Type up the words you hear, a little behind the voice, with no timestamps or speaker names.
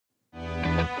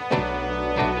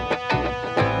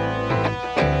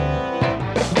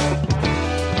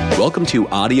Welcome to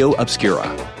Audio Obscura,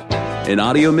 an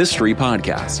audio mystery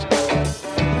podcast.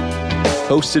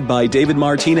 Hosted by David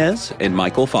Martinez and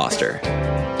Michael Foster.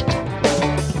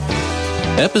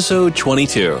 Episode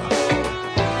 22.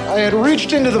 I had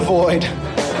reached into the void,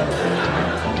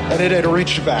 and it had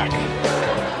reached back.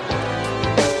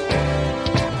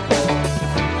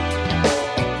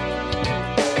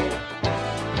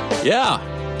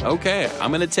 Yeah, okay,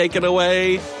 I'm going to take it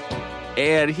away.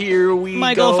 And here we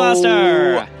Michael go.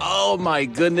 Foster. Oh my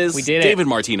goodness. We did it. David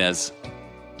Martinez.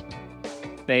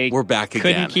 We're back again.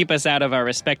 Couldn't keep us out of our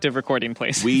respective recording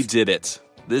places. We did it.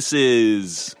 This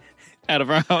is... out of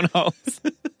our own homes.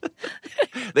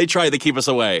 They tried to keep us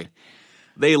away.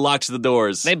 They locked the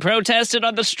doors. They protested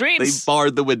on the They streets.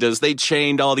 barred the windows. They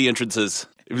chained all the entrances.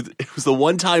 It was the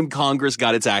one time Congress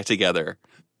got its act together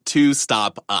to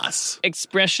stop us.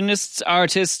 Expressionists,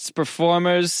 artists,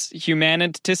 performers,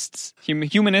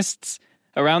 humanists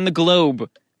around the globe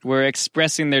were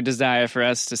expressing their desire for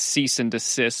us to cease and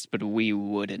desist, but we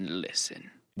wouldn't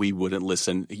listen. We wouldn't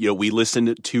listen. You know, we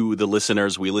listened to the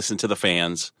listeners. We listened to the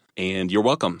fans. And you're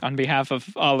welcome. On behalf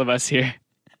of all of us here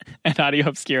at Audio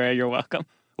Obscura, you're welcome.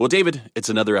 Well, David, it's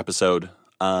another episode.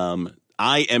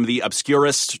 I am the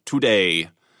Obscurist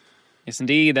today. Yes,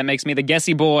 indeed. That makes me the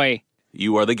guessy boy.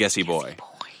 You are the guessy boy.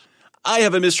 I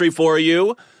have a mystery for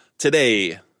you.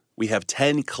 Today, we have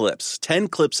 10 clips. 10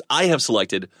 clips I have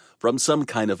selected from some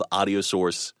kind of audio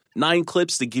source. 9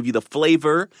 clips to give you the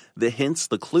flavor, the hints,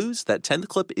 the clues. That 10th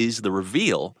clip is the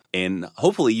reveal. And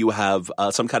hopefully you have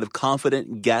some kind of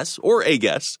confident guess or a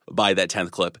guess by that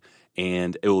 10th clip.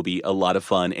 And it will be a lot of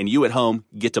fun. And you at home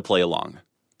get to play along.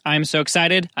 I'm so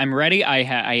excited. I'm ready.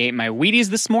 I ate my Wheaties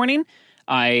this morning.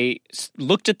 I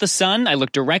looked at the sun. I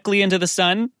looked directly into the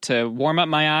sun to warm up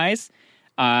my eyes.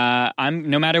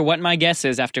 No matter what my guess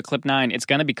is after clip 9, it's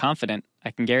going to be confident.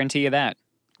 I can guarantee you that.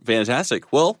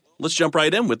 Fantastic. Well, let's jump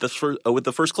right in with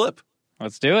the first clip.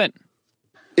 Let's do it.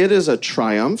 It is a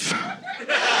triumph,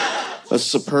 a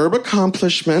superb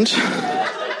accomplishment.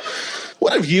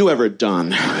 What have you ever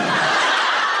done?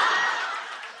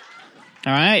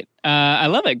 All right. I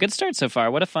love it. Good start so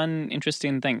far. What a fun,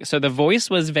 interesting thing. So the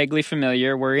voice was vaguely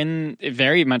familiar. It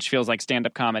very much feels like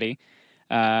stand-up comedy,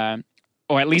 or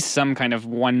at least some kind of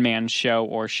one-man show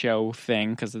or show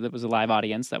thing, because it was a live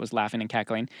audience that was laughing and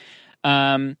cackling.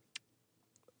 As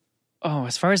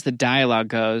far as the dialogue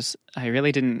goes, I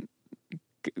really didn't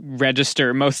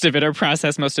register most of it or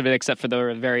process most of it except for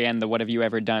the very end, the what have you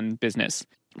ever done business.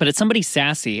 But it's somebody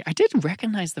sassy. I did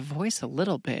recognize the voice a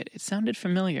little bit. It sounded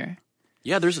familiar.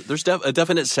 Yeah, there's a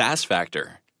definite sass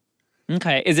factor.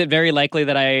 Okay. Is it very likely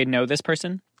that I know this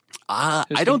person?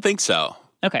 I don't think so.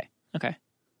 Okay.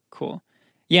 Cool.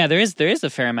 Yeah, there is a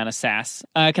fair amount of sass.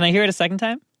 Can I hear it a second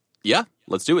time? Yeah,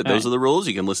 let's do it. All Those right. are the rules.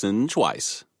 You can listen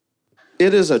twice.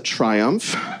 It is a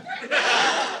triumph,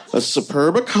 a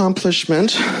superb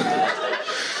accomplishment.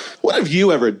 What have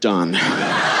you ever done?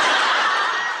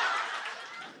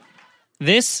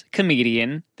 This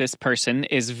comedian, this person,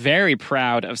 is very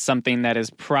proud of something that is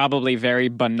probably very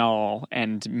banal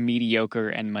and mediocre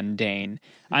and mundane.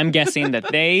 I'm guessing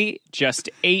that they just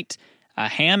ate a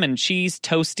ham and cheese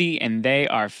toasty and they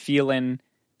are feeling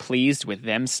pleased with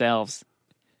themselves.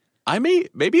 I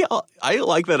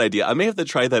like that idea. I may have to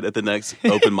try that at the next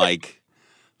open mic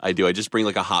I do. I just bring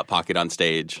like a Hot Pocket on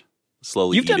stage,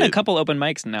 slowly You've eat done it. a couple open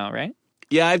mics now, right?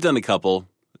 Yeah, I've done a couple.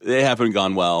 They haven't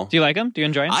gone well. Do you like them? Do you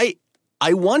enjoy them?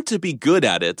 I want to be good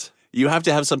at it. You have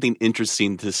to have something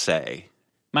interesting to say.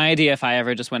 My idea, if I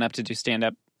ever just went up to do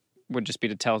stand-up, would just be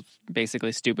to tell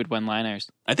basically stupid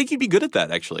one-liners. I think you'd be good at that,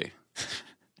 actually.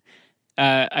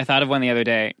 I thought of one the other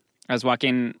day. I was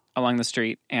walking along the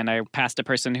street, and I passed a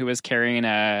person who was carrying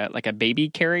a baby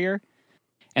carrier,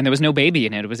 and there was no baby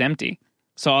in it. It was empty.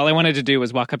 So all I wanted to do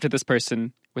was walk up to this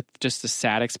person with just a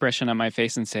sad expression on my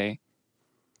face and say,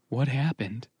 "What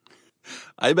happened?"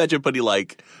 I imagine putting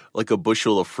like a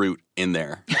bushel of fruit in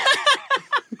there.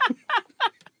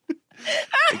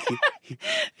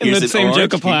 And the an same orange.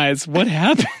 joke applies. What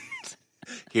happened?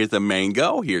 Here's a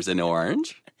mango. Here's an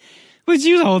orange. Would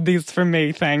you hold these for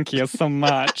me? Thank you so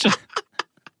much.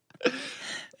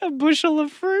 A bushel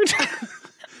of fruit.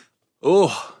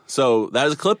 Oh, so that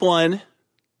is clip 1.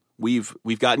 We've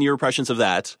gotten your impressions of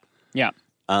that. Yeah.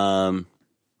 I'm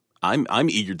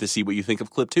eager to see what you think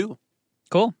of clip 2.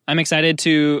 Cool. I'm excited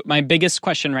to... My biggest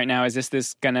question right now is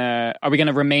are we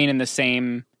gonna remain in the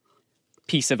same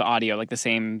piece of audio, like the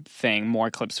same thing,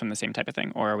 more clips from the same type of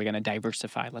thing, or are we gonna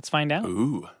diversify? Let's find out.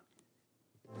 Ooh.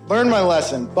 Learned my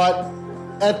lesson, but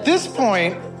at this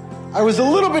point, I was a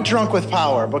little bit drunk with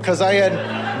power because I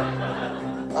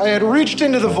had reached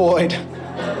into the void,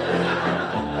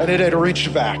 and it had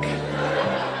reached back.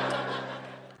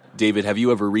 David, have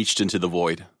you ever reached into the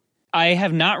void? I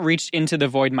have not reached into the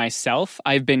void myself.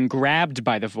 I've been grabbed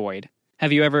by the void.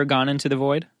 Have you ever gone into the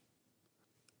void?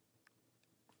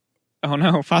 Oh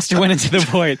no, Foster went into the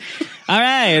void. All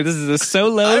right, this is a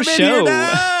solo I'm show. in here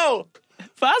now!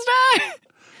 Foster!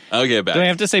 Okay, back. Do I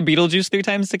have to say Beetlejuice 3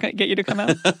 times to get you to come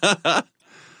out?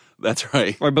 That's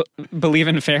right. Or believe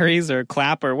in fairies or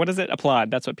clap or what is it?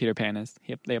 Applaud. That's what Peter Pan is.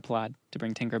 They applaud to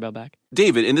bring Tinkerbell back.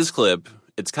 David, in this clip,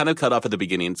 it's kind of cut off at the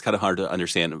beginning. It's kind of hard to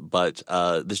understand, but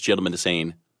this gentleman is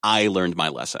saying, I learned my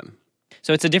lesson.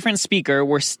 So it's a different speaker.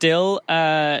 We're still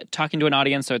talking to an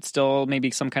audience, so it's still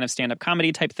maybe some kind of stand-up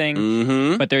comedy type thing.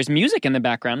 Mm-hmm. But there's music in the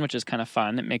background, which is kind of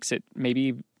fun. It makes it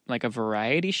maybe like a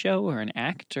variety show or an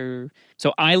act.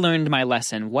 So I learned my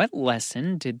lesson. What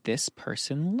lesson did this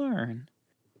person learn?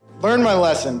 Learned my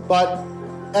lesson, but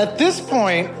at this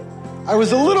point, I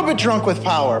was a little bit drunk with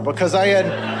power because I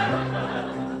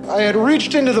had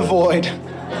reached into the void,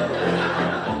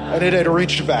 and it had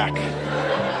reached back.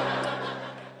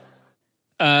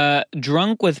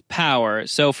 Drunk with power.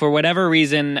 So for whatever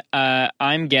reason,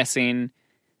 I'm guessing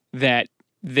that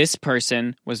this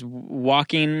person was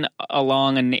walking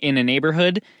along in a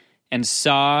neighborhood and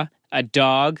saw a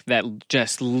dog that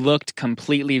just looked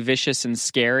completely vicious and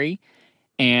scary.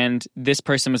 And this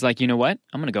person was like, you know what?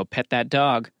 I'm going to go pet that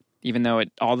dog. Even though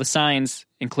all the signs,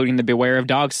 including the Beware of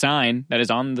Dogs sign that is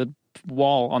on the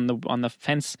wall, on the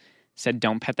fence, said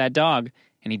don't pet that dog.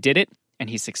 And he did it. And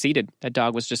he succeeded. That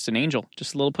dog was just an angel,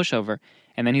 just a little pushover.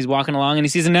 And then he's walking along and he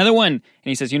sees another one. And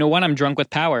he says, you know what? I'm drunk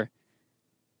with power.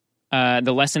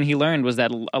 The lesson he learned was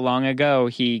that long ago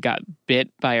he got bit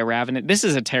by a ravenous... This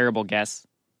is a terrible guess.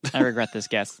 I regret this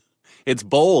guess. It's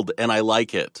bold, and I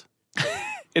like it.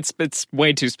 It's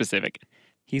way too specific.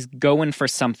 He's going for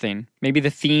something. Maybe the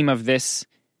theme of this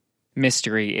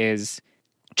mystery is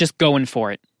just going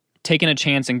for it. Taking a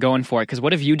chance and going for it. Because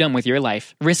what have you done with your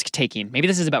life? Risk-taking. Maybe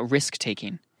this is about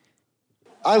risk-taking.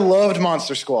 I loved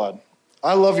Monster Squad.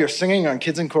 I love your singing on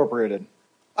Kids Incorporated.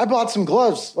 I bought some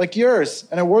gloves like yours,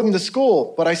 and I wore them to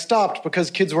school, but I stopped because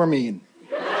kids were mean.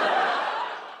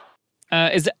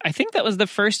 I think that was the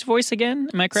first voice again.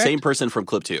 Am I correct? Same person from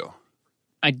clip 2.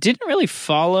 I didn't really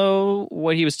follow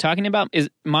what he was talking about. Is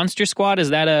Monster Squad, is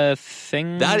that a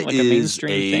thing? That like is a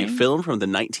mainstream thing? film from the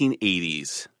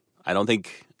 1980s. I don't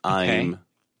think I'm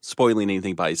spoiling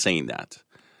anything by saying that.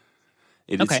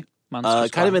 It is Monster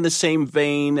Squad. kind of in the same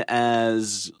vein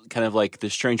as kind of like the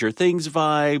Stranger Things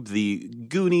vibe, the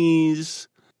Goonies.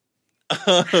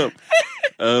 The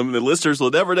listeners will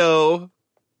never know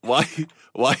why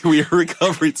we are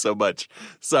recovering so much.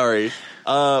 Sorry.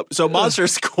 So Monster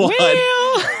Squad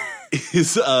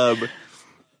is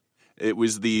it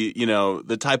was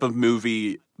the type of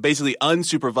movie, basically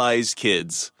unsupervised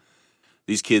kids.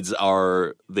 These kids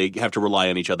they have to rely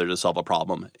on each other to solve a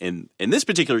problem. In this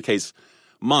particular case,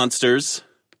 monsters,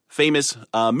 famous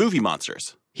movie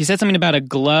monsters. He said something about a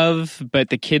glove, but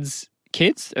the kids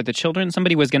or the children,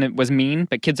 somebody was mean,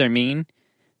 but kids are mean.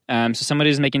 So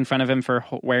somebody's making fun of him for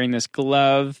wearing this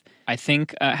glove. I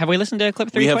think, have we listened to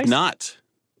clip 3 We have twice? not.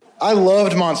 I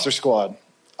loved Monster Squad.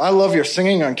 I love your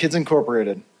singing on Kids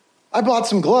Incorporated. I bought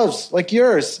some gloves like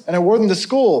yours, and I wore them to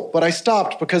school, but I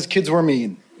stopped because kids were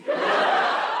mean.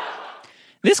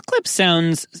 This clip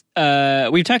sounds,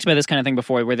 we've talked about this kind of thing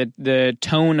before, where the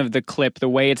tone of the clip, the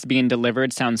way it's being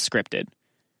delivered, sounds scripted.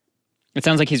 It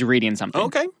sounds like he's reading something.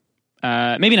 Okay.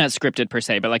 Maybe not scripted per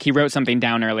se, but like he wrote something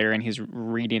down earlier and he's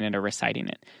reading it or reciting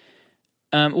it.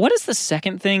 What is the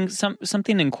second thing?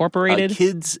 Something incorporated?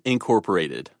 Kids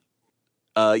Incorporated.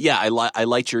 I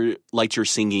liked your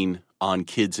singing on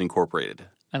Kids Incorporated.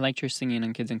 I liked your singing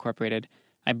on Kids Incorporated.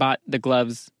 I bought the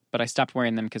gloves, but I stopped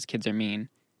wearing them because kids are mean.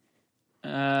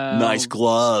 Nice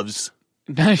gloves.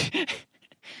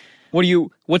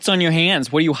 What's on your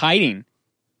hands? What are you hiding?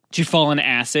 Did you fall in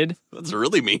acid? That's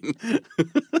really mean. I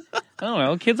don't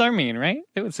know. Kids are mean, right?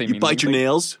 They would say mean. You bite your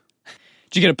nails?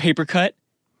 Did you get a paper cut?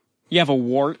 You have a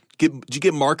wart? Did you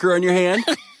get marker on your hand?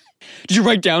 Did you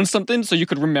write down something so you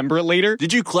could remember it later?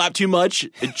 Did you clap too much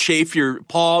and chafe your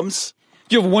palms?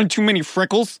 Do you have one too many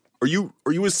freckles? Are you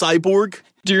a cyborg?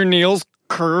 Do your nails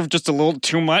curve just a little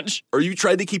too much? Are you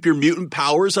trying to keep your mutant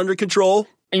powers under control?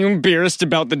 Are you embarrassed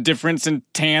about the difference in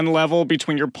tan level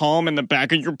between your palm and the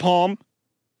back of your palm?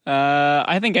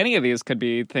 I think any of these could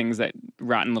be things that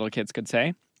rotten little kids could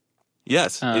say.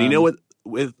 Yes. And you know what?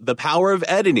 With the power of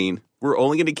editing, we're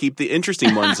only going to keep the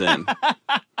interesting ones in.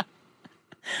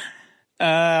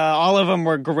 All of them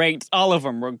were great. All of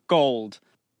them were gold.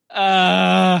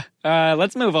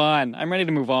 Let's move on. I'm ready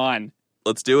to move on.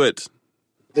 Let's do it.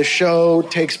 The show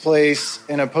takes place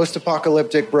in a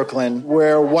post-apocalyptic Brooklyn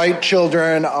where white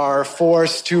children are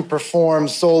forced to perform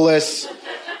soulless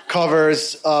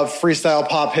covers of freestyle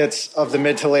pop hits of the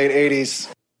mid to late 80s.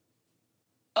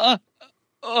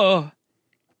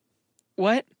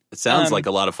 What? It sounds like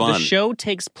a lot of fun. The show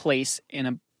takes place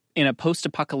in a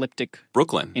post-apocalyptic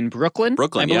Brooklyn. in Brooklyn.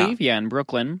 Brooklyn, I believe. Yeah, in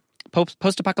Brooklyn.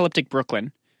 Post-apocalyptic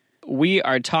Brooklyn. We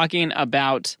are talking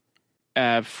about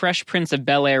Fresh Prince of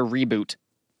Bel-Air reboot.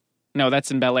 No,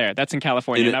 that's in Bel-Air. That's in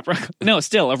California, not Brooklyn. No,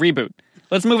 still a reboot.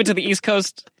 Let's move it to the East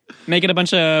Coast, make it a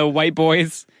bunch of white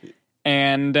boys,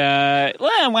 and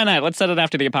why not? Let's set it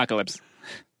after the apocalypse.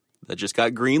 That just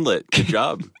got greenlit. Good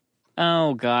job.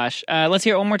 Oh, gosh. Let's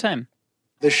hear it one more time.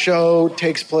 The show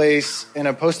takes place in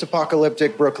a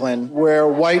post-apocalyptic Brooklyn where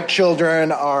white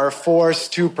children are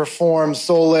forced to perform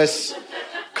soulless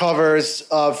covers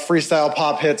of freestyle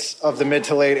pop hits of the mid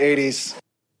to late 80s.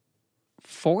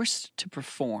 Forced to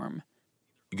perform.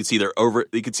 You could see their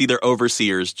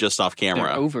overseers just off camera.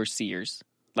 They're overseers.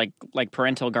 Like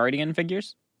parental guardian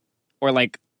figures? Or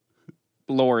like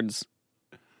lords?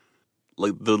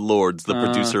 Like the lords, the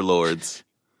producer lords,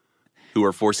 who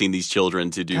are forcing these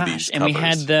children to do these covers. And we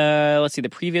had the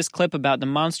previous clip about the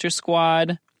Monster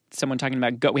Squad. Someone talking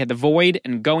about, we had the Void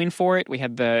and going for it. We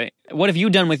had what have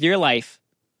you done with your life?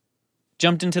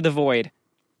 Jumped into the Void.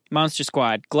 Monster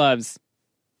Squad, gloves.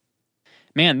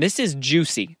 Man, this is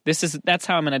juicy. That's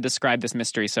how I'm going to describe this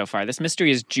mystery so far. This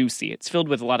mystery is juicy. It's filled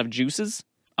with a lot of juices.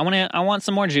 I want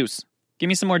some more juice. Give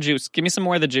me some more juice. Give me some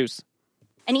more of the juice.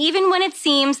 And even when it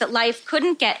seems that life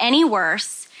couldn't get any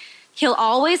worse, he'll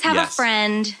always have a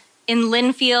friend in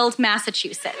Linfield,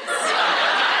 Massachusetts.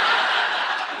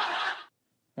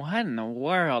 What in the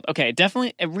world? Okay,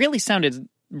 it really sounded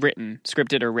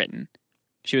scripted or written.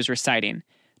 She was reciting.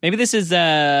 Maybe this is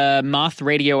Moth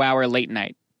Radio Hour late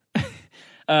night.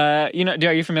 Are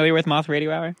you familiar with Moth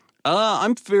Radio Hour?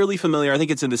 I'm fairly familiar. I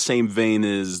think it's in the same vein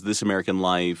as This American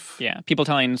Life. Yeah, people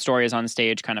telling stories on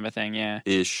stage kind of a thing, yeah.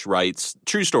 Ish, writes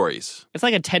true stories. It's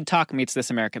like a TED Talk meets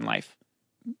This American Life.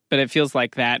 But it feels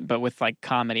like that, but with like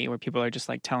comedy, where people are just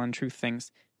like telling truth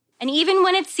things. And even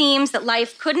when it seems that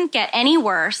life couldn't get any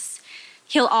worse,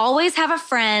 he'll always have a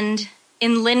friend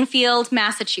in Linfield,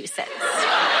 Massachusetts.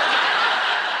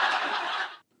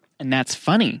 And that's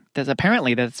funny.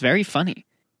 That's very funny.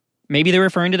 Maybe they're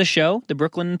referring to the show, the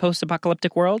Brooklyn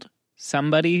post-apocalyptic world.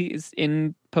 Somebody is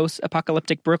in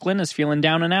post-apocalyptic Brooklyn is feeling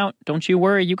down and out. Don't you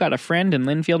worry, you got a friend in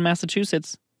Linfield,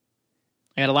 Massachusetts.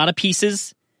 I got a lot of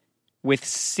pieces with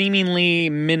seemingly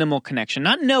minimal connection.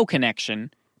 Not no connection,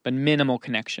 but minimal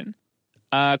connection.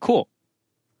 Cool.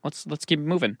 Let's keep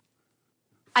moving.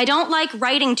 I don't like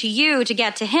writing to you to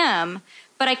get to him,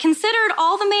 but I considered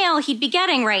all the mail he'd be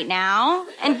getting right now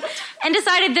and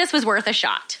decided this was worth a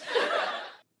shot.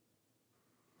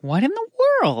 What in the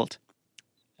world?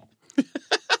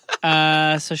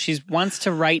 So she wants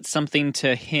to write something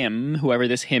to him, whoever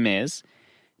this him is,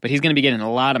 but he's going to be getting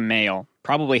a lot of mail,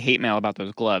 probably hate mail about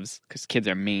those gloves, because kids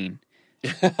are mean.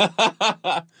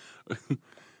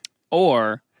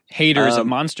 Or haters of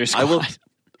Monster Squad.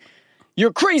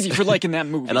 You're crazy for liking that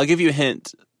movie. And I'll give you a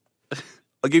hint.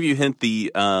 So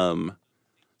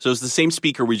it's the same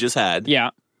speaker we just had. Yeah.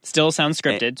 Still sounds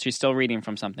scripted. She's still reading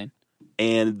from something.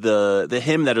 And the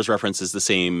hymn that is referenced is the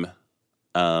same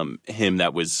hymn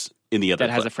that was in the other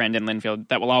that has a friend in Linfield,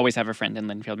 that will always have a friend in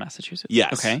Linfield, Massachusetts.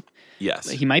 Yes. Okay. Yes.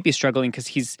 He might be struggling because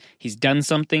he's done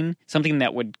something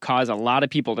that would cause a lot of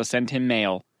people to send him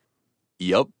mail.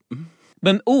 Yep.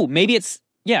 But, maybe it's,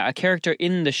 a character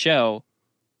in the show.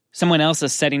 Someone else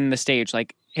is setting the stage.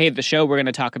 Like, hey, the show we're going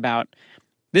to talk about,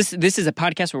 this is a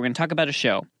podcast where we're going to talk about a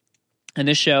show. And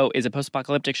this show is a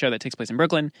post-apocalyptic show that takes place in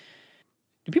Brooklyn.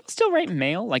 Do people still write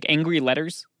mail, like angry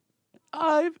letters?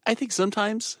 I think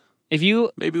sometimes. If you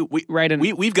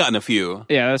we've gotten a few.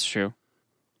 Yeah, that's true.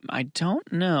 I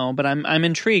don't know, but I'm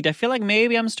intrigued. I feel like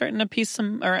maybe I'm starting to piece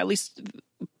some, or at least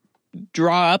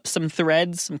draw up some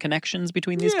threads, some connections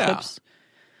between these clips.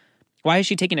 Why is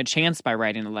she taking a chance by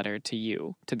writing a letter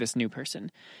to this new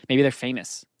person? Maybe they're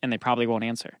famous and they probably won't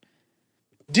answer.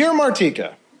 Dear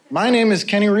Martika, my name is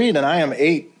Kenny Reed and I am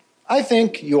 8. I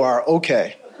think you are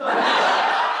okay.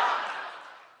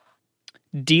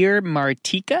 Dear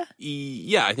Martika?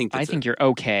 Yeah, I think think you're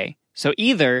okay. So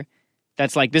either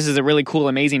that's like, this is a really cool,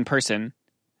 amazing person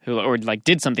who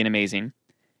did something amazing,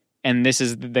 and this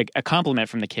is a compliment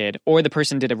from the kid, or the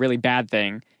person did a really bad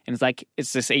thing, and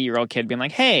it's this 8-year-old kid being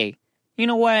like, hey, you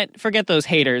know what? Forget those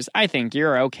haters. I think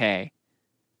you're okay.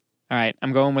 All right,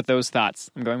 I'm going with those thoughts.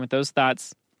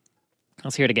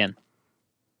 Let's hear it again.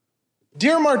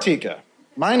 Dear Martika,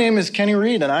 my name is Kenny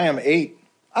Reed and I am 8.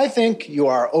 I think you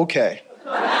are okay.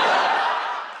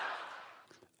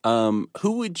 Who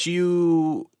would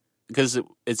you? Because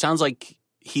it sounds like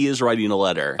he is writing a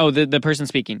letter. Oh, the person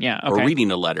speaking. Yeah. Okay. Or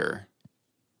reading a letter.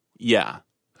 Yeah.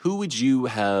 Who would you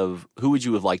have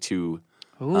liked to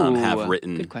have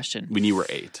written? Good question. When you were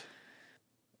 8,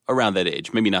 around that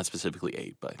age, maybe not specifically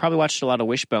 8, but Probably watched a lot of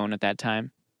Wishbone at that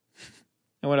time.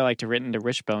 I would have liked to written to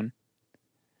Wishbone.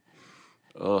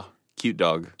 oh, cute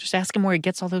dog. Just ask him where he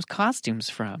gets all those costumes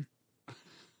from.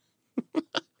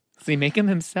 Does he make them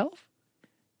himself?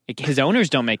 His owners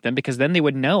don't make them because then they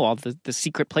would know all the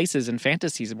secret places and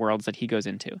fantasies worlds that he goes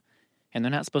into, and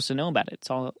they're not supposed to know about it. It's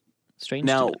all strange.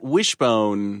 Now, to them.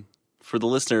 Wishbone, for the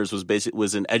listeners,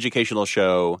 was an educational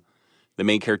show. The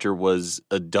main character was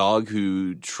a dog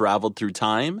who traveled through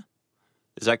time.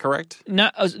 Is that correct?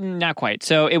 Not quite.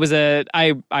 So it was it's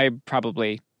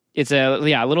a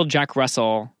little Jack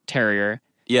Russell Terrier.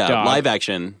 Yeah, dog. live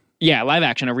action. Yeah, live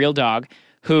action, a real dog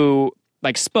who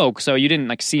spoke. So you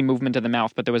didn't see movement of the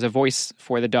mouth, but there was a voice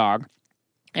for the dog,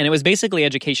 and it was basically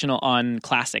educational on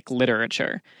classic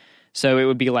literature. So it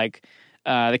would be like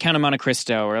The Count of Monte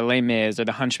Cristo or Les Mis or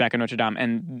The Hunchback of Notre Dame,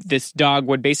 and this dog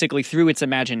would basically, through its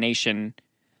imagination,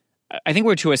 I think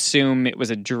we're to assume it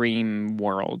was a dream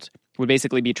world, would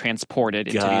basically be transported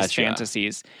into these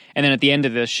fantasies. And then at the end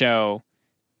of the show,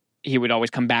 he would always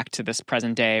come back to this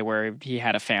present day where he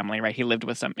had a family, right? He lived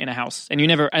with them in a house. And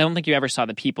I don't think you ever saw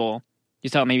the people. You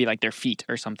saw maybe their feet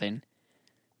or something.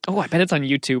 Oh, I bet it's on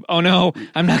YouTube. Oh no,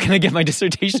 I'm not going to get my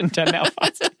dissertation done now.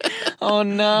 Oh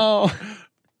no. All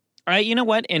right, you know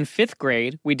what? In 5th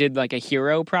grade, we did a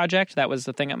hero project. That was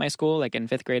the thing at my school. In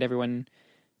 5th grade, everyone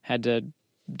had to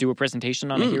do a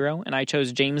presentation on a hero, and I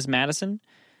chose James Madison.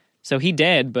 So he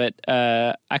did, but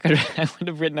I would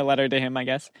have written a letter to him, I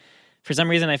guess. For some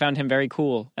reason, I found him very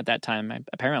cool at that time,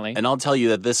 apparently. And I'll tell you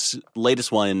that this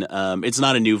latest one, it's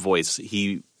not a new voice.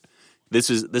 This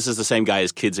is the same guy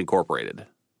as Kids Incorporated.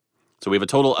 So we have a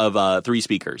total of 3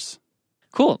 speakers.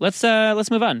 Cool. Let's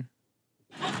move on.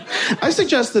 I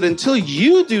suggest that until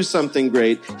you do something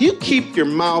great, you keep your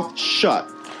mouth shut.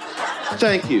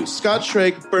 Thank you. Scott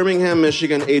Shrake, Birmingham,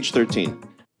 Michigan, age 13.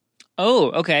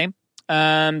 Oh, okay.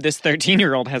 This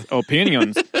 13-year-old has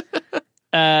opinions.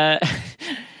 The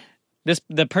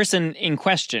person in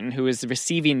question who is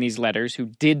receiving these letters, who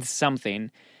did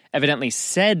something, evidently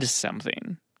said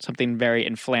something very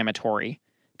inflammatory,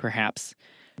 perhaps.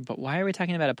 But why are we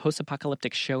talking about a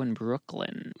post-apocalyptic show in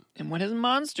Brooklyn? And what is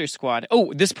Monster Squad?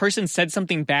 Oh, this person said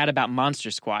something bad about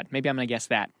Monster Squad. Maybe I'm going to guess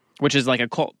that. Which is a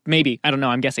cult, maybe, I don't know,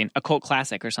 I'm guessing, a cult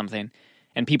classic or something.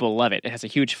 And people love it. It has a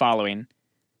huge following.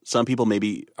 Some people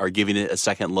maybe are giving it a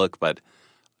second look, but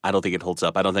I don't think it holds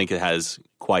up. I don't think it has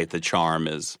quite the charm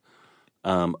as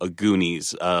a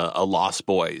Goonies, a Lost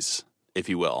Boys, if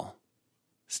you will.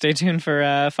 Stay tuned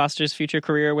for Foster's future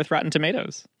career with Rotten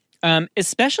Tomatoes.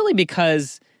 Especially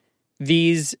because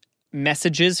these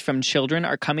messages from children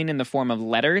are coming in the form of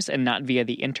letters and not via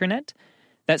the internet.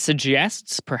 That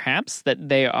suggests, perhaps, that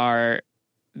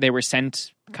they were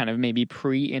sent kind of maybe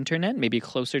pre-internet, maybe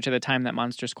closer to the time that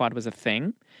Monster Squad was a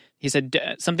thing. He said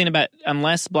something about,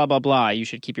 unless blah, blah, blah, you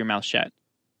should keep your mouth shut.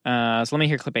 So let me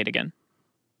hear clip 8 again.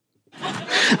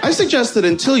 I suggest that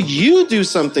until you do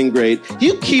something great,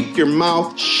 you keep your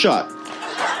mouth shut.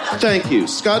 Thank you.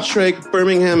 Scott Shrake,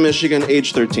 Birmingham, Michigan,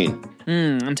 age 13.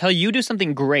 Until you do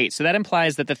something great. So that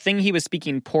implies that the thing he was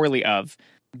speaking poorly of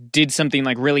did something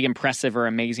really impressive or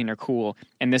amazing or cool,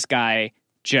 and this guy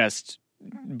just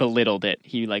belittled it.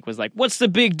 He was like, "What's the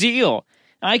big deal?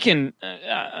 I can,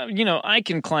 I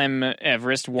can climb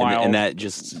Everest while and that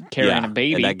just carrying a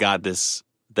baby." And that got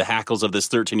the hackles of this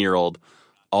 13-year-old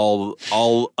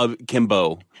all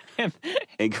akimbo, and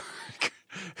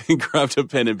grabbed a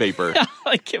pen and paper.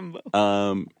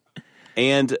 Akimbo.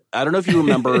 And I don't know if you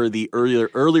remember the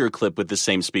earlier clip with the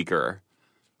same speaker.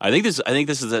 I believe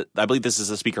this is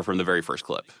a speaker from the very first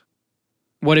clip.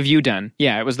 What have you done?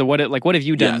 Yeah, it was what have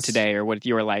you done Yes. today, or what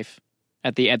your life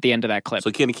at the end of that clip.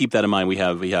 So kind of keep that in mind. We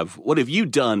have what have you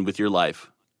done with your life?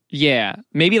 Yeah,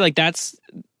 maybe that's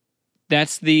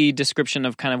the description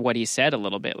of kind of what he said a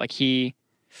little bit.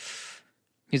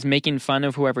 He's making fun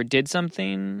of whoever did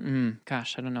something.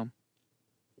 Gosh, I don't know.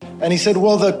 And he said,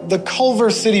 well, the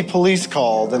Culver City police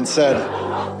called and said,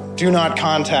 do not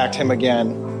contact him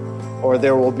again, or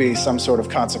there will be some sort of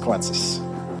consequences.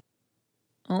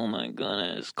 Oh my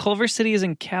goodness. Culver City is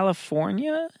in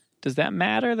California? Does that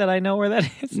matter that I know where that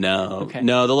is? No. Okay.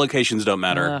 No, the locations don't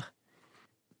matter.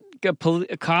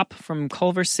 A cop from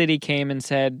Culver City came and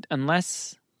said,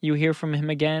 unless you hear from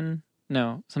him again.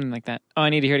 No, something like that. Oh, I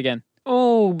need to hear it again.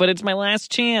 Oh, but it's my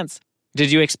last chance.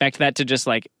 Did you expect that to just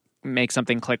make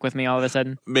something click with me all of a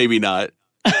sudden? Maybe not.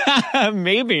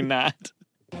 Maybe not.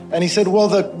 And he said, well,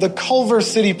 the Culver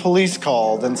City Police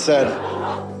called and said,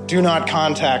 do not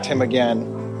contact him again,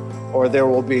 or there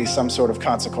will be some sort of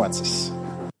consequences.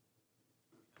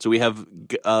 So we have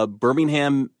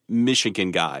Birmingham,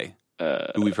 Michigan guy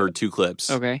who we've heard 2 clips.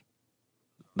 Okay.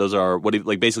 Those are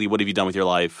basically what have you done with your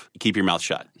life? Keep your mouth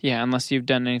shut. Yeah, unless you've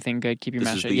done anything good, keep your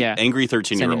mouth This is shut. the Yeah, angry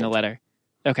 13-year-old. sending the letter.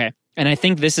 Okay, and I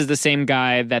think this is the same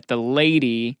guy that the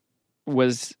lady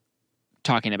was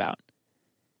talking about,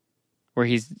 where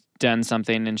he's done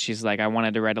something and she's like, I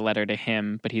wanted to write a letter to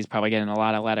him, but he's probably getting a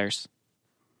lot of letters.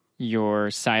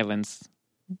 Your silence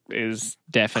is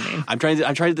deafening. I'm trying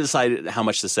to decide how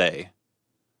much to say.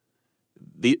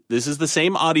 This is the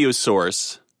same audio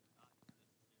source.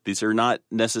 These are not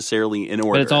necessarily in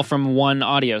order. But it's all from one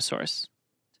audio source.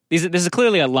 This is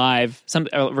clearly a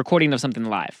recording of something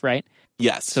live, right?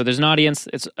 Yes. So there's an audience.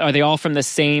 Are they all from the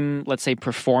same, let's say,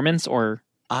 performance, or?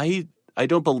 I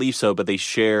don't believe so, but they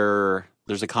share.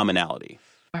 There's a commonality.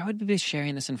 Why would we be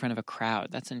sharing this in front of a crowd?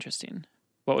 That's interesting.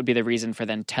 What would be the reason for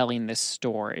then telling this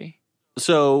story?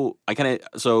 So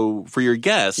for your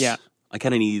guess, Yeah.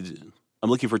 I'm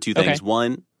looking for 2 things. Okay.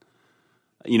 One,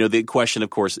 the question,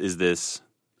 of course, is this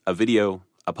a video,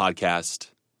 a podcast,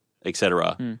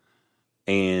 etc.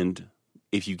 And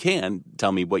if you can,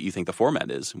 tell me what you think the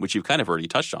format is, which you've kind of already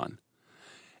touched on.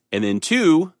 And then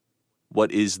 2,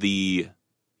 what is the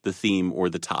theme or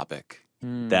the topic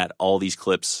that all these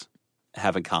clips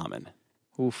have in common?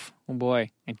 Oof. Oh boy.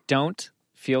 I don't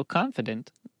feel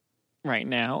confident right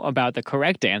now about the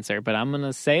correct answer, but I'm going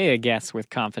to say a guess with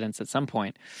confidence at some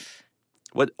point.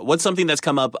 What's something that's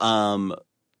come up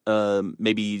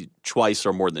maybe twice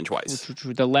or more than twice?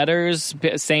 The letters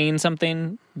saying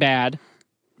something bad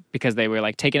because they were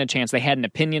like taking a chance. They had an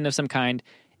opinion of some kind,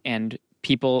 and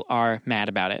people are mad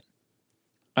about it.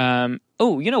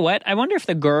 Oh, you know what? I wonder if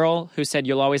the girl who said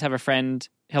he'll always have a friend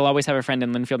in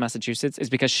Linfield, Massachusetts, is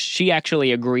because she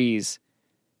actually agrees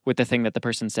with the thing that the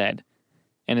person said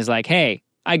and is like, hey,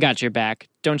 I got your back.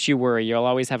 Don't you worry. You'll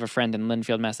always have a friend in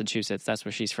Linfield, Massachusetts. That's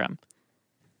where she's from.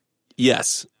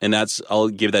 Yes, and I'll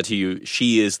give that to you.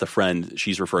 She is the friend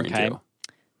she's referring to.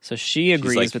 So she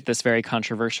agrees like, with this very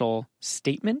controversial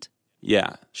statement.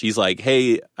 Yeah, she's like,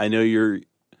 "Hey, I know you're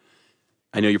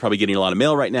probably getting a lot of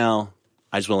mail right now.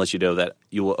 I just want to let you know that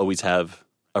you will always have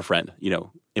a friend.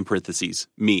 In parentheses,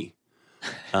 me,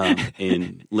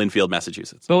 in Linfield,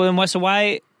 Massachusetts." But then so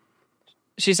why?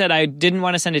 She said I didn't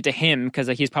want to send it to him because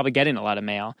he's probably getting a lot of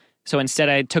mail. So instead,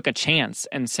 I took a chance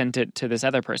and sent it to this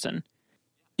other person.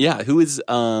 Yeah, who is?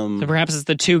 So perhaps it's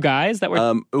the 2 guys that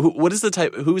were. Who is the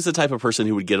type of person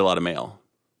who would get a lot of mail?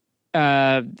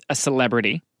 A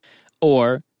celebrity,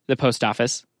 or the post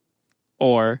office,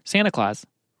 or Santa Claus.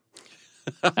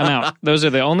 I'm out. Those are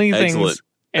the only entities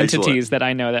Excellent. that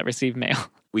I know that receive mail.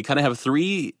 We kind of have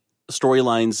 3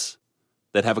 storylines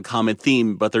that have a common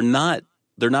theme, but they're not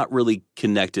really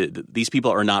connected. These people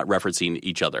are not referencing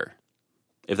each other,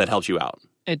 if that helps you out.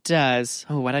 It does.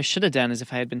 Oh, what I should have done is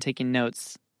if I had been taking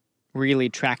notes, really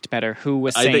tracked better who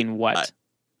was saying what.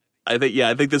 I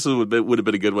think this would have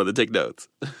been a good one to take notes.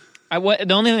 The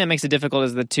only thing that makes it difficult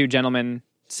is the 2 gentlemen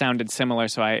sounded similar,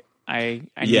 so I need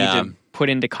to put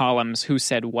into columns who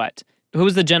said what. Who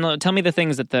was the gentleman? Tell me the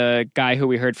things that the guy who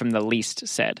we heard from the least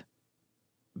said.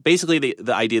 Basically,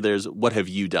 the idea there is, what have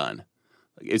you done?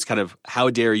 It's kind of, how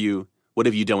dare you? What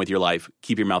have you done with your life?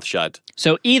 Keep your mouth shut.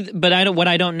 So, what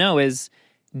I don't know is,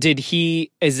 is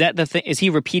he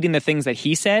repeating the things that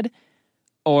he said,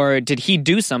 or did he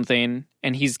do something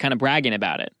and he's kind of bragging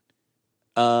about it?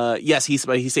 Yes, he's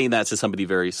saying that to somebody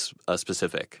very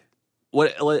specific.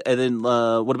 What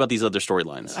about these other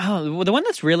storylines? Oh, well, the one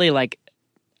that's really like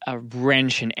a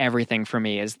wrench in everything for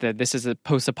me is that this is a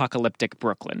post-apocalyptic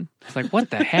Brooklyn. It's like,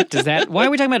 what the heck does that? Why are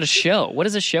we talking about a show? What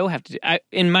does a show have to do?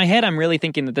 In my head, I'm really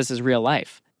thinking that this is real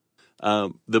life.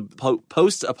 The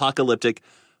post-apocalyptic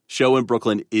show in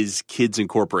Brooklyn is Kids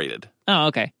Incorporated. Oh,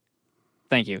 okay.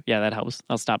 Thank you. Yeah, that helps.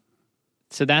 I'll stop.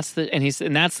 So that's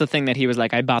the thing that he was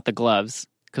like, I bought the gloves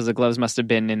because the gloves must have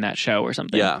been in that show or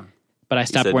something. Yeah. But I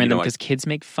stopped wearing them because kids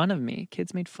make fun of me.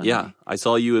 Kids made fun of me. Yeah. I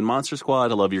saw you in Monster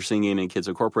Squad. I love your singing in Kids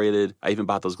Incorporated. I even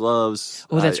bought those gloves.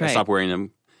 Oh, that's right. I stopped wearing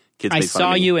them. Kids I made fun of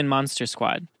me. saw you in Monster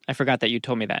Squad. I forgot that you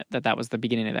told me that was the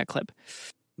beginning of that clip.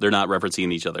 They're not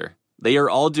referencing each other. They are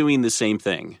all doing the same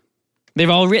thing. They've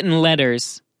all written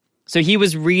letters. So he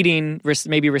was reading,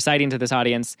 maybe reciting to this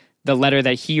audience, the letter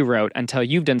that he wrote, until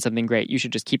you've done something great, you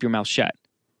should just keep your mouth shut.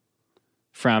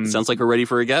 Sounds like we're ready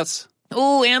for a guess.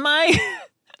 Oh, am I?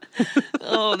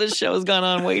 Oh, this show has gone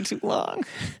on way too long.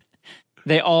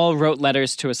 They all wrote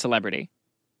letters to a celebrity.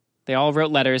 They all wrote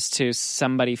letters to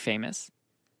somebody famous.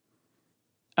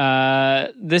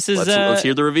 This is Let's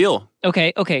hear the reveal.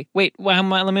 Okay. Wait, well,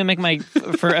 let me make my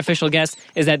official guess.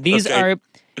 Is that these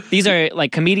are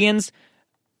like comedians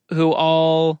who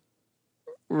all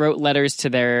wrote letters to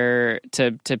their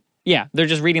yeah, they're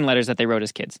just reading letters that they wrote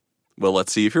as kids. Well,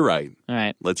 let's see if you're right. All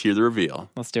right, Let's hear the reveal.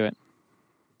 let's do it.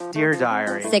 Dear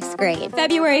Diary. 6th grade.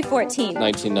 February 14th.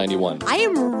 1991. I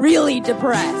am really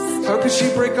depressed. How could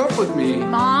she break up with me?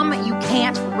 Mom, you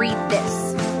can't read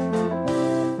this.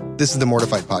 This is the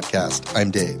Mortified Podcast. I'm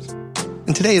Dave.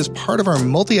 And today, as part of our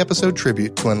multi-episode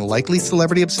tribute to unlikely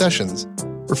celebrity obsessions,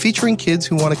 we're featuring kids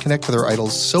who want to connect to their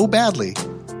idols so badly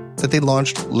that they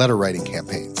launched letter writing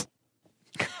campaigns.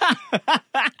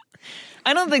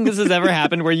 I don't think this has ever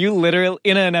happened where you literally,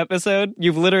 in an episode,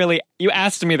 you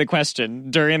asked me the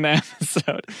question during the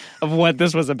episode of what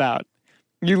this was about.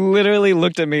 You literally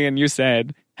looked at me and you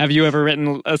said, have you ever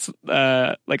written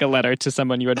a letter to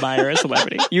someone you admire, a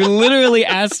celebrity? You literally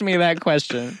asked me that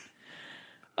question.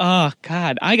 Oh,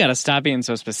 God, I got to stop being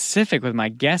so specific with my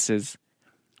guesses.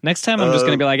 Next time I'm just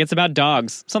going to be like, it's about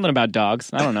dogs. Something about dogs.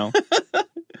 I don't know.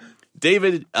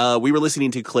 David, we were listening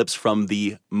to clips from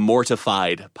the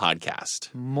Mortified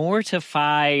podcast.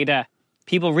 Mortified.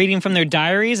 People reading from their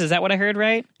diaries? Is that what I heard,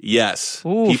 right? Yes.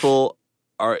 Oof. People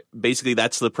are, basically,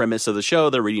 that's the premise of the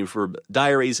show. They're reading from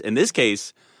diaries. In this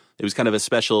case, it was kind of a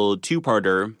special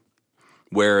two-parter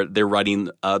where they're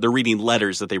reading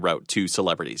letters that they wrote to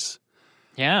celebrities.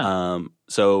 Yeah.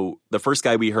 So the first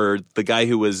guy we heard, the guy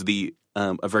who was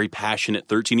a very passionate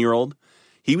 13-year-old,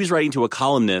 he was writing to a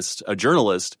columnist, a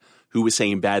journalist, who was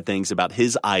saying bad things about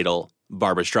his idol,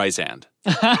 Barbra Streisand.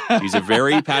 He's a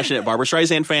very passionate Barbra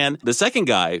Streisand fan. The second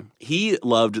guy, he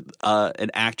loved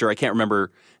an actor. I can't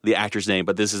remember the actor's name,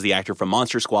 but this is the actor from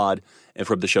Monster Squad and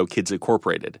from the show Kids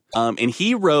Incorporated. And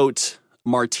he wrote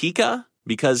Martika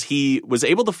because he was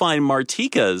able to find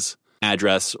Martika's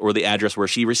address, or the address where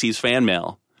she receives fan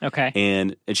mail. Okay.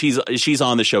 And she's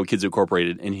on the show Kids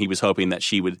Incorporated, and he was hoping that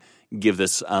she would give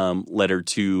this letter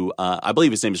to, I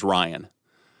believe his name is Ryan.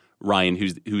 Ryan,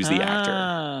 who's the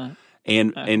actor.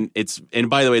 And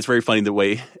by the way, it's very funny the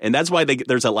way, and that's why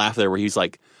there's a laugh there where he's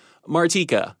like,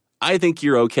 Martika, I think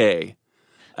you're okay.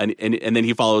 And then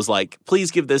he follows like,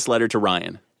 please give this letter to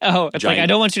Ryan. Oh, it's like, I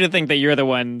don't want you to think that you're the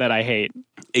one that I hate.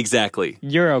 Exactly.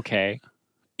 You're okay.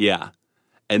 Yeah.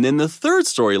 And then the third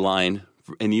storyline,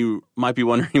 and you might be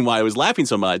wondering why I was laughing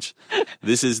so much.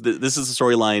 This is the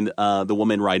storyline, the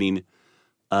woman writing,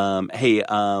 hey,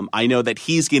 I know that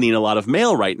he's getting a lot of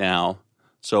mail right now,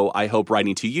 so I hope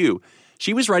writing to you.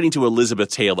 She was writing to Elizabeth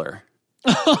Taylor.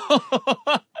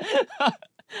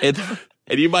 and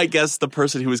you might guess the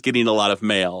person who was getting a lot of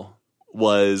mail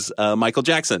was Michael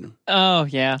Jackson. Oh,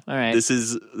 yeah. All right. This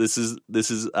is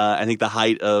I think the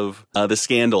height of the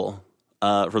scandal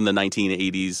from the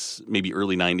 1980s, maybe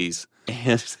early 90s.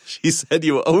 And she said,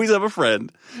 you always have a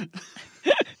friend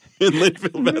in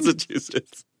Lakeville,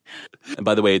 Massachusetts. And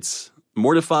by the way, it's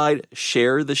Mortified,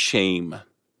 share the shame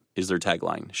is their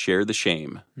tagline. Share the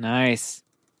shame. Nice.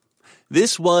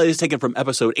 This was taken from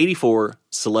episode 84,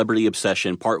 Celebrity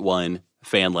Obsession, Part 1,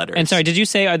 Fan Letters. And sorry, did you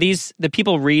say, are these the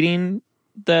people reading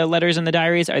the letters and the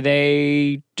diaries? Are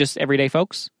they just everyday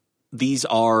folks? These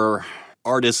are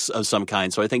artists of some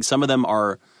kind. So I think some of them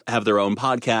have their own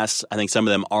podcasts. I think some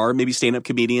of them are maybe stand-up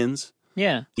comedians.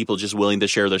 Yeah. People just willing to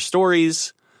share their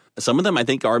stories. Some of them, I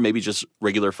think, are maybe just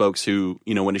regular folks who,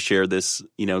 want to share this,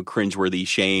 cringeworthy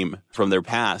shame from their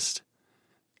past.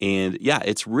 And yeah,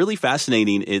 it's really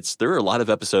fascinating. There are a lot of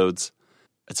episodes.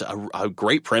 It's a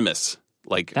great premise.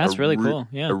 That's really cool.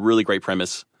 Yeah. A really great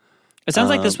premise. It sounds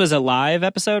like this was a live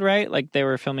episode, right? Like they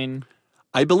were filming.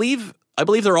 I believe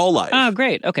they're all live. Oh,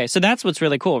 great. Okay. So that's what's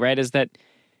really cool, right? Is that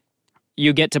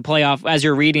you get to play off, as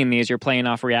you're reading these, you're playing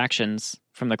off reactions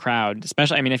from the crowd.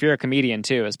 Especially, if you're a comedian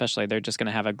too, especially, they're just going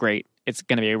to have it's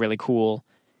going to be a really cool,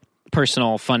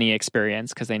 personal, funny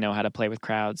experience because they know how to play with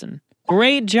crowds. And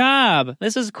great job.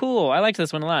 This is cool. I liked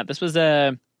this one a lot. This was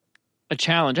a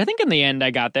challenge. I think in the end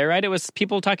I got there, right? It was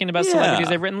people talking about celebrities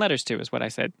they've written letters to is what I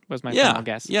said, was my final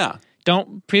guess. Yeah.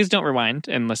 Please don't rewind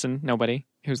and listen. Nobody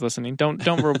who's listening. Don't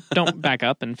back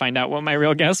up and find out what my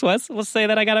real guess was. We'll say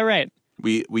that I got it right.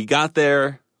 We got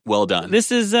there. Well done.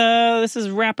 This is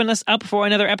wrapping us up for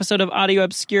another episode of Audio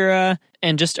Obscura.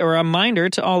 And just a reminder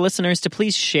to all listeners to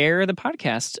please share the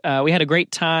podcast. We had a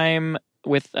great time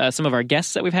with some of our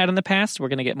guests that we've had in the past. We're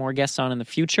going to get more guests on in the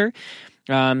future.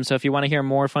 So if you want to hear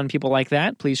more fun people like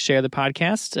that, please share the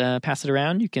podcast, pass it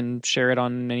around. You can share it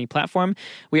on any platform.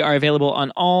 We are available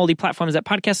on all the platforms that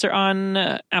podcasts are on,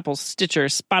 Apple, Stitcher,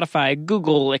 Spotify,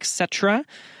 Google, etc.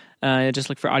 Just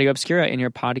look for Audio Obscura in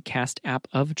your podcast app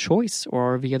of choice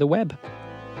or via the web.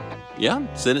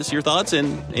 send us your thoughts.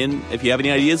 And if you have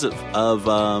any ideas of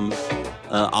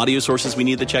audio sources we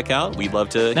need to check out, we'd love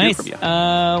to hear from you.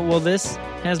 Well, this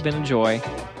has been a joy.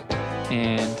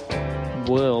 And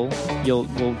we'll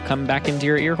come back into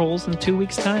your ear holes in 2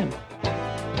 weeks' time.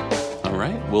 All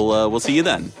right. We'll see you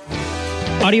then.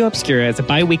 Audio Obscura is a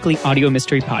bi-weekly audio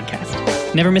mystery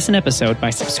podcast. Never miss an episode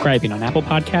by subscribing on Apple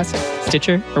Podcasts,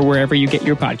 Stitcher, or wherever you get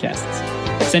your podcasts.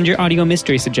 Send your audio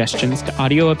mystery suggestions to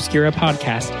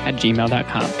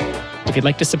audioobscurapodcast@gmail.com. If you'd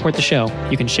like to support the show,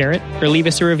 you can share it or leave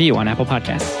us a review on Apple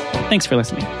Podcasts. Thanks for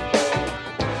listening.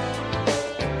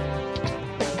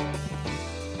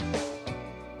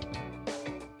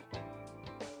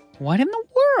 What in the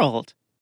world?